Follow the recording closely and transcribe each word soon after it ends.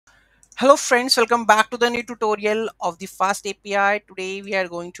Hello friends, welcome back to the new tutorial of the FastAPI. Today we are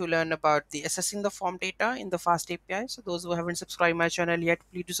going to learn about the assessing the form data in the FastAPI. So those who haven't subscribed my channel yet,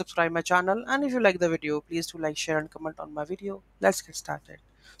 please do subscribe my channel. And if you like the video, please do like, share and comment on my video. Let's get started.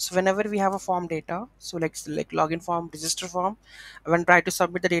 So whenever we have a form data, so like login form, register form, when I try to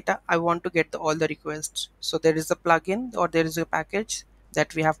submit the data, I want to get all the requests. So there is a plugin or there is a package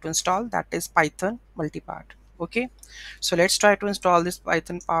that we have to install, that is Python multipart. Okay, so let's try to install this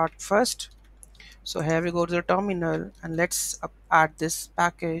Python part first. So here we go to the terminal and let's add this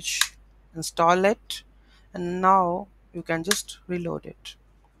package, install it, and now you can just reload it.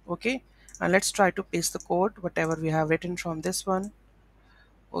 Okay, and let's try to paste the code whatever we have written from this one.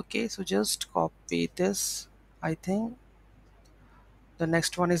 Okay, so just copy this. I think the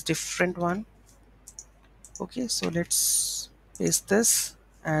next one is different one. Okay, so let's paste this,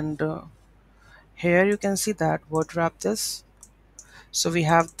 and here you can see that word wrap this. So we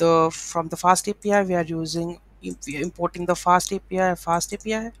have the from the fast API we are using, we are importing the fast API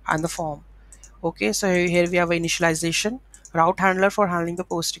and the form. Okay, so here we have initialization route handler for handling the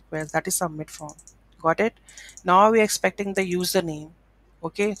post request, that is submit form. Got it? Now we are expecting the username,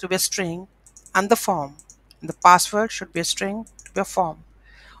 okay, to be a string, and the form. And the password should be a string to be a form.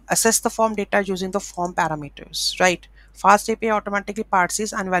 Assess the form data using the form parameters, right? Fast API automatically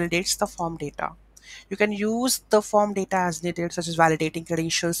parses and validates the form data. You can use the form data as needed, such as validating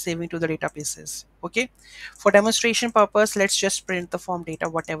credentials, saving to the databases. Okay, for demonstration purpose, let's just print the form data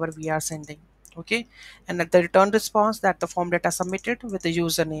whatever we are sending. Okay, and at the return response, that the form data submitted with the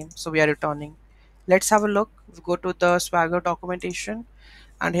username, so we are returning. Let's have a look. We go to the Swagger documentation,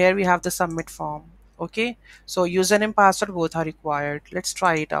 and here we have the submit form. Okay, so username, password both are required. Let's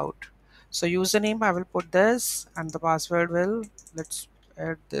try it out. So username, I will put this, and the password will, let's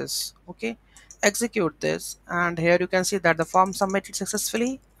add this. Okay, execute this, and here you can see that the form submitted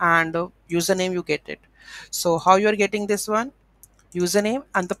successfully, and username you get it. So how you are getting this one? Username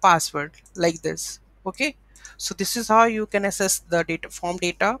and the password, like this. Okay, so this is how you can assess the data form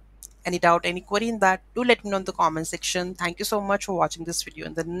data. Any doubt, any query in that, do let me know in the comment section. Thank you so much for watching this video.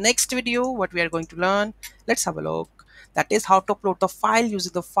 In the next video, what we are going to learn, let's have a look, that is how to upload the file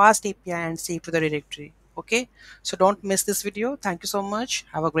using the fast API and save to the directory. Okay, so don't miss this video. Thank you so much,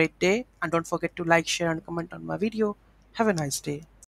 have a great day, and don't forget to like, share and comment on my video. Have a nice day.